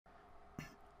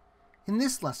In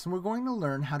this lesson, we're going to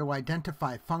learn how to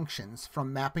identify functions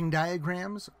from mapping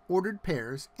diagrams, ordered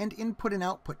pairs, and input and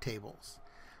output tables.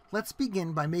 Let's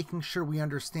begin by making sure we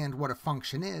understand what a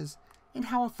function is and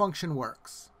how a function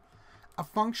works. A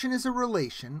function is a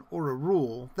relation or a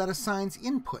rule that assigns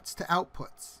inputs to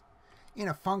outputs. In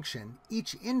a function,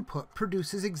 each input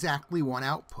produces exactly one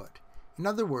output. In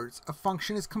other words, a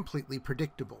function is completely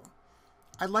predictable.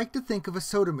 I'd like to think of a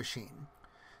soda machine.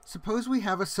 Suppose we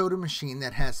have a soda machine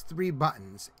that has three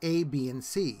buttons, A, B, and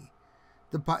C.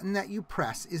 The button that you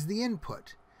press is the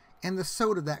input, and the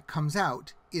soda that comes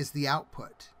out is the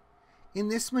output. In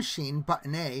this machine,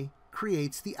 button A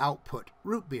creates the output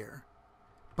root beer.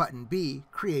 Button B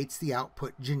creates the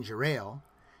output ginger ale,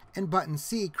 and button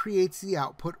C creates the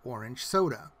output orange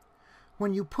soda.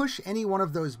 When you push any one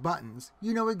of those buttons,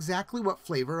 you know exactly what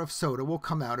flavor of soda will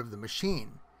come out of the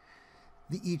machine.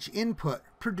 Each input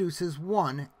produces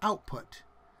one output.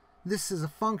 This is a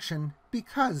function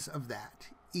because of that,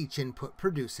 each input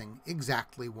producing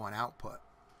exactly one output.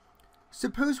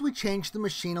 Suppose we change the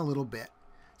machine a little bit.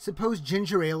 Suppose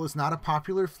ginger ale is not a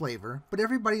popular flavor, but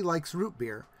everybody likes root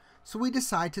beer, so we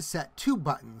decide to set two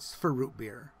buttons for root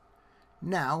beer.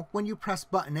 Now, when you press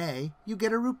button A, you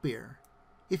get a root beer.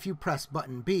 If you press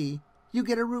button B, you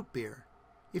get a root beer.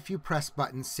 If you press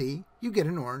button C, you get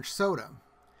an orange soda.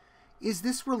 Is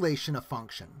this relation a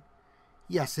function?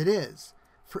 Yes, it is.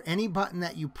 For any button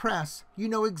that you press, you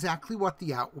know exactly what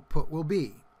the output will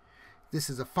be. This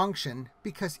is a function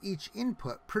because each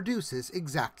input produces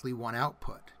exactly one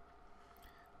output.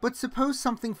 But suppose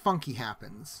something funky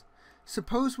happens.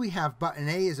 Suppose we have button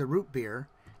A is a root beer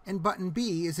and button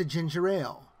B is a ginger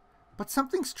ale. But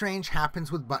something strange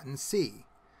happens with button C.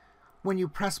 When you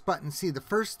press button C the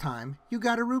first time, you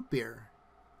got a root beer.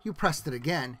 You pressed it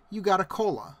again, you got a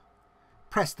cola.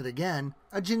 Pressed it again,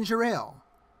 a ginger ale.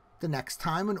 The next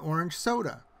time, an orange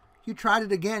soda. You tried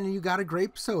it again and you got a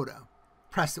grape soda.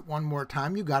 Press it one more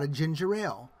time, you got a ginger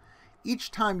ale.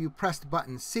 Each time you pressed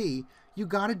button C, you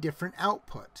got a different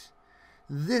output.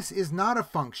 This is not a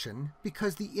function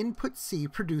because the input C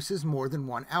produces more than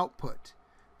one output.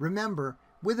 Remember,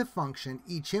 with a function,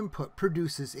 each input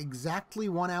produces exactly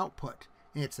one output,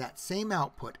 and it's that same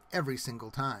output every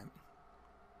single time.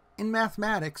 In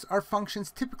mathematics, our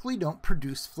functions typically don't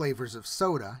produce flavors of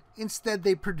soda. Instead,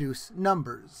 they produce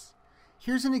numbers.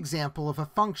 Here's an example of a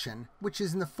function which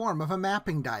is in the form of a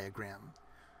mapping diagram.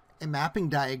 A mapping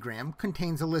diagram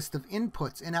contains a list of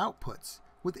inputs and outputs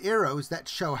with arrows that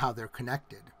show how they're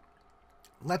connected.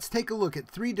 Let's take a look at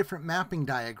three different mapping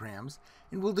diagrams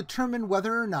and we'll determine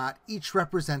whether or not each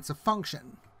represents a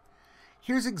function.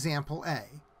 Here's example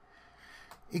A.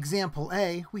 Example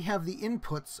A, we have the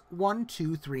inputs 1,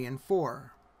 2, 3, and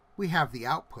 4. We have the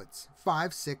outputs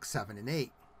 5, 6, 7, and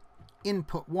 8.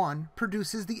 Input 1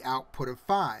 produces the output of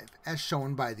 5, as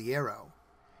shown by the arrow.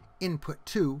 Input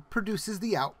 2 produces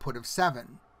the output of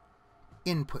 7.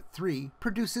 Input 3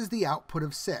 produces the output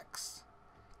of 6.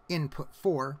 Input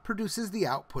 4 produces the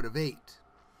output of 8.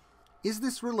 Is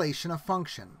this relation a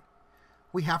function?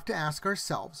 We have to ask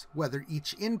ourselves whether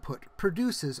each input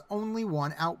produces only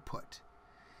one output.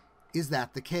 Is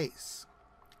that the case?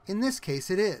 In this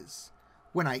case, it is.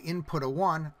 When I input a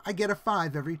 1, I get a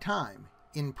 5 every time.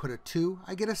 Input a 2,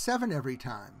 I get a 7 every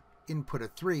time. Input a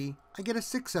 3, I get a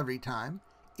 6 every time.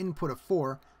 Input a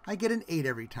 4, I get an 8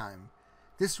 every time.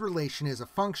 This relation is a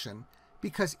function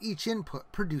because each input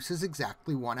produces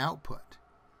exactly one output.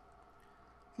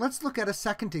 Let's look at a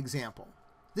second example,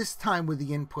 this time with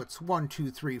the inputs 1,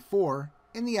 2, 3, 4,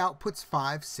 and the outputs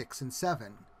 5, 6, and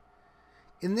 7.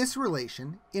 In this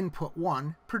relation, input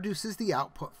 1 produces the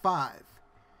output 5.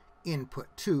 Input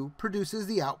 2 produces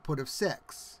the output of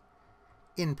 6.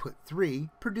 Input 3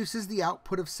 produces the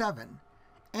output of 7.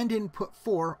 And input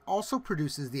 4 also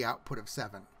produces the output of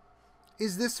 7.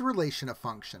 Is this relation a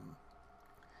function?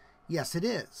 Yes, it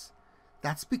is.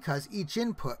 That's because each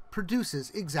input produces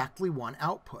exactly one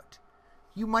output.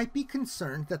 You might be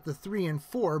concerned that the 3 and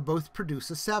 4 both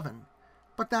produce a 7.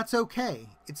 But that's okay.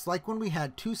 It's like when we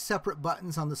had two separate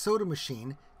buttons on the soda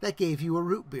machine that gave you a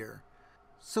root beer.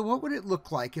 So what would it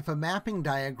look like if a mapping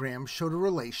diagram showed a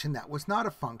relation that was not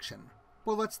a function?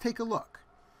 Well, let's take a look.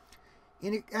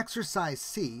 In exercise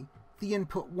C, the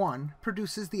input 1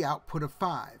 produces the output of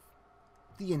 5.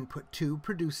 The input 2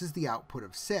 produces the output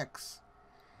of 6.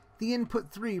 The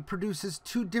input 3 produces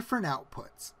two different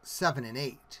outputs, 7 and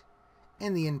 8.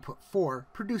 And the input 4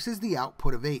 produces the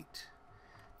output of 8.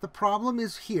 The problem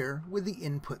is here with the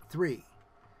input 3.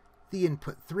 The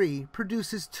input 3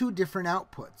 produces two different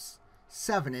outputs,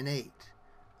 7 and 8.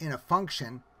 In a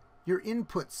function, your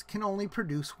inputs can only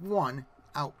produce one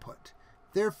output.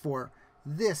 Therefore,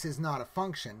 this is not a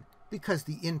function because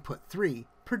the input 3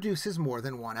 produces more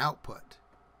than one output.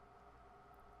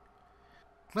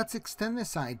 Let's extend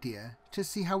this idea to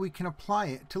see how we can apply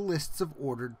it to lists of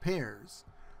ordered pairs.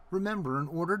 Remember, an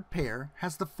ordered pair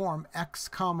has the form x,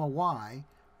 y,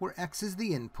 where x is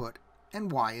the input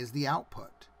and y is the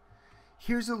output.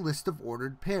 Here's a list of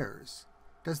ordered pairs.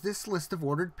 Does this list of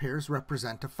ordered pairs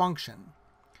represent a function?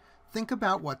 Think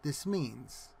about what this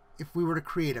means. If we were to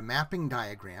create a mapping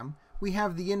diagram, we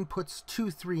have the inputs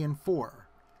 2, 3, and 4.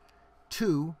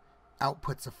 2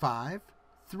 outputs a 5,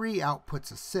 3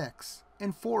 outputs a 6,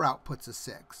 and 4 outputs a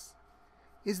 6.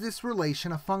 Is this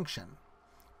relation a function?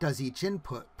 Does each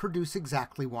input produce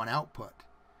exactly one output?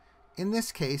 In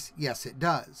this case, yes, it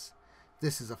does.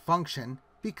 This is a function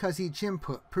because each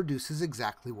input produces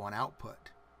exactly one output.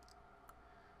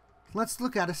 Let's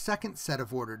look at a second set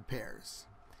of ordered pairs.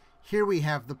 Here we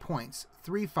have the points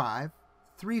 3, 5,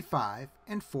 3, 5,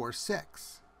 and 4,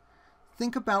 6.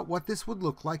 Think about what this would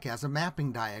look like as a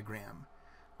mapping diagram.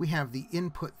 We have the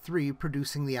input 3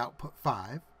 producing the output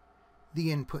 5,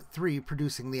 the input 3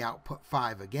 producing the output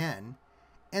 5 again,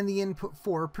 and the input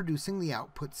 4 producing the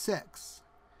output 6.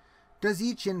 Does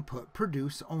each input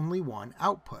produce only one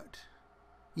output?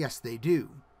 Yes, they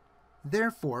do.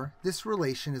 Therefore, this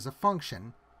relation is a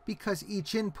function because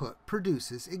each input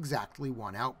produces exactly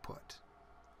one output.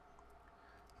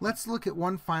 Let's look at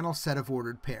one final set of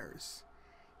ordered pairs.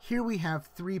 Here we have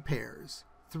 3 pairs,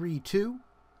 3, 2,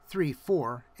 3,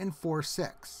 4, and 4,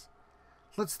 6.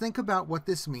 Let's think about what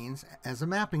this means as a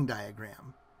mapping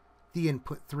diagram. The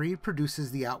input 3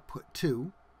 produces the output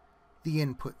 2, the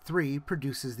input 3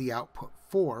 produces the output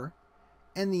 4,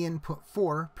 and the input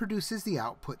 4 produces the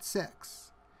output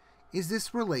 6. Is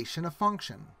this relation a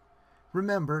function?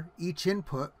 Remember, each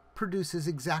input produces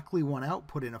exactly one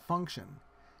output in a function.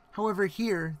 However,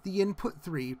 here, the input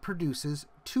 3 produces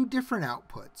 2 different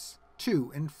outputs,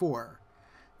 2 and 4.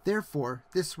 Therefore,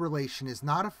 this relation is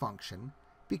not a function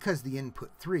because the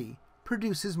input 3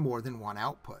 produces more than one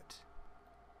output.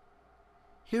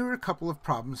 Here are a couple of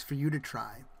problems for you to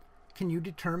try. Can you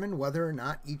determine whether or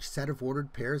not each set of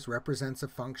ordered pairs represents a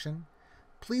function?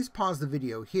 Please pause the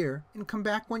video here and come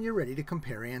back when you're ready to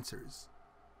compare answers.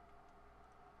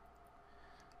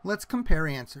 Let's compare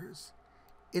answers.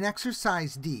 In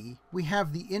exercise D, we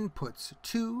have the inputs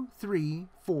 2, 3,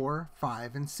 4,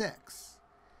 5, and 6.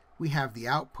 We have the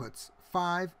outputs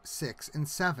 5, 6, and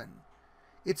 7.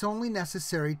 It's only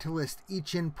necessary to list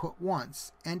each input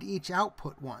once and each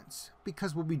output once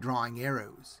because we'll be drawing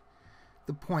arrows.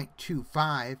 The point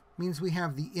 25 means we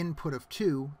have the input of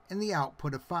 2 and the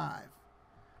output of 5.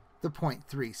 The point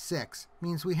 36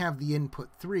 means we have the input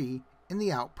 3 and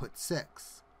the output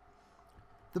 6.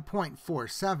 The point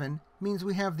 47 means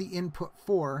we have the input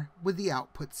 4 with the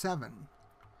output 7.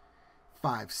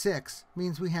 5, 6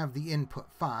 means we have the input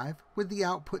 5 with the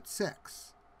output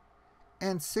 6.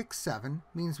 And 6, 7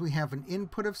 means we have an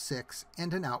input of 6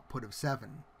 and an output of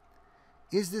 7.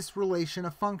 Is this relation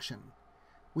a function?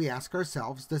 We ask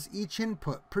ourselves, does each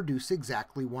input produce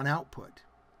exactly one output?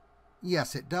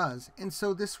 Yes, it does, and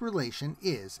so this relation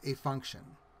is a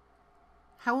function.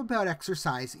 How about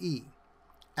exercise E?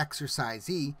 Exercise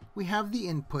E, we have the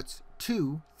inputs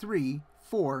 2, 3,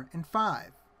 4, and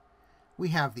 5. We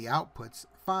have the outputs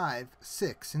 5,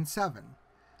 6, and 7.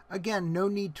 Again, no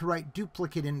need to write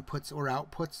duplicate inputs or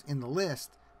outputs in the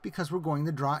list because we're going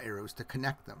to draw arrows to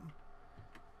connect them.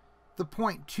 The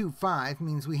point 25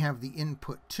 means we have the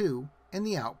input 2 and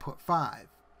the output 5.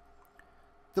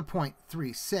 The point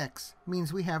 36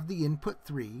 means we have the input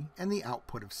 3 and the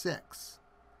output of 6.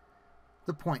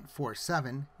 The point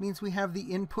 47 means we have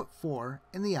the input 4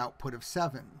 and the output of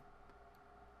 7.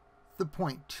 The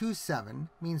point 27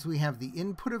 means we have the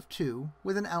input of 2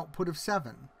 with an output of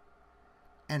 7.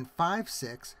 And 5,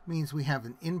 6 means we have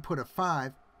an input of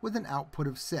 5 with an output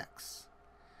of 6.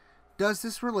 Does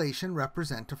this relation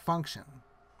represent a function?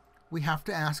 We have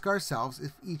to ask ourselves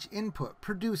if each input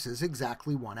produces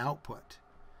exactly one output.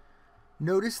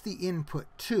 Notice the input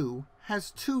 2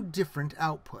 has 2 different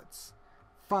outputs,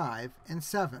 5 and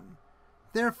 7.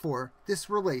 Therefore, this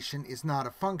relation is not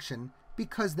a function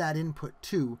because that input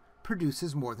 2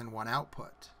 produces more than one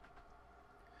output.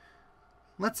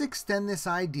 Let's extend this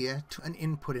idea to an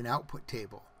input and output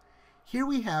table. Here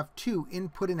we have 2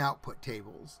 input and output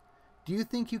tables. Do you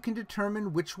think you can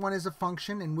determine which one is a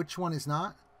function and which one is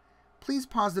not? Please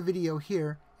pause the video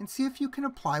here and see if you can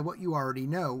apply what you already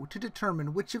know to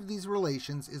determine which of these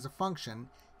relations is a function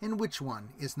and which one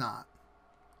is not.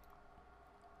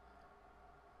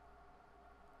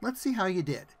 Let's see how you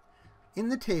did. In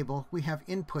the table, we have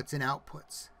inputs and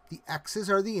outputs. The x's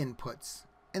are the inputs,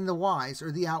 and the y's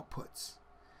are the outputs.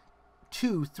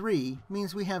 2, 3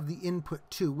 means we have the input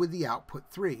 2 with the output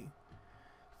 3.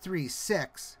 3,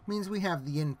 6 means we have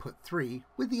the input 3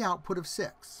 with the output of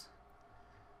 6.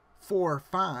 4,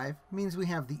 5 means we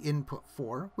have the input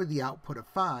 4 with the output of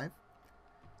 5.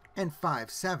 And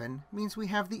 5, 7 means we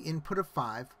have the input of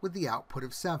 5 with the output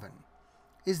of 7.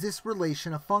 Is this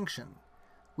relation a function?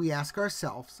 We ask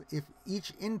ourselves if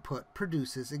each input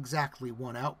produces exactly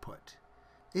one output.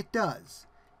 It does,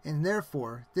 and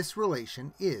therefore this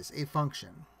relation is a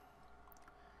function.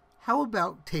 How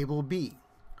about table B?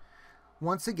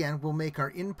 Once again, we'll make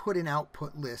our input and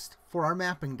output list for our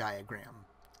mapping diagram.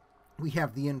 We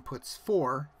have the inputs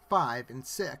 4, 5, and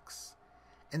 6,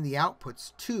 and the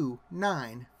outputs 2,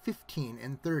 9, 15,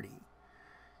 and 30.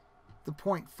 The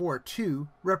point 42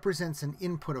 represents an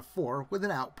input of 4 with an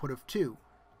output of 2.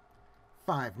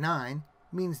 5, 9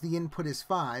 means the input is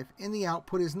 5 and the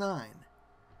output is 9.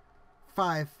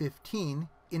 5, 15,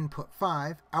 input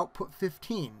 5, output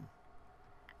 15.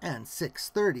 And 6,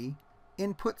 30,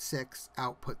 input 6,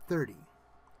 output 30.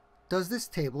 Does this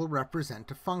table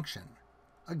represent a function?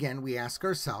 Again, we ask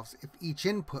ourselves if each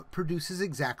input produces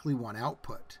exactly one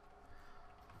output.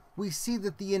 We see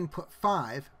that the input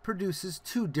 5 produces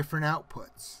 2 different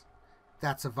outputs.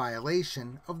 That's a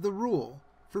violation of the rule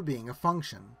for being a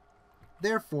function.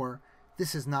 Therefore,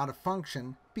 this is not a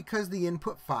function because the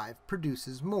input 5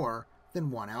 produces more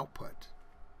than one output.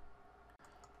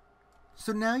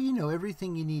 So now you know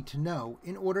everything you need to know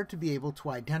in order to be able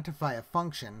to identify a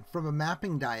function from a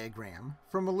mapping diagram,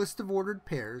 from a list of ordered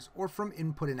pairs, or from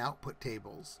input and output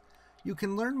tables. You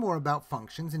can learn more about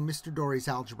functions in Mr. Dorey's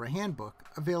Algebra Handbook,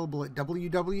 available at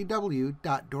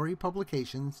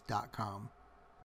www.doreypublications.com.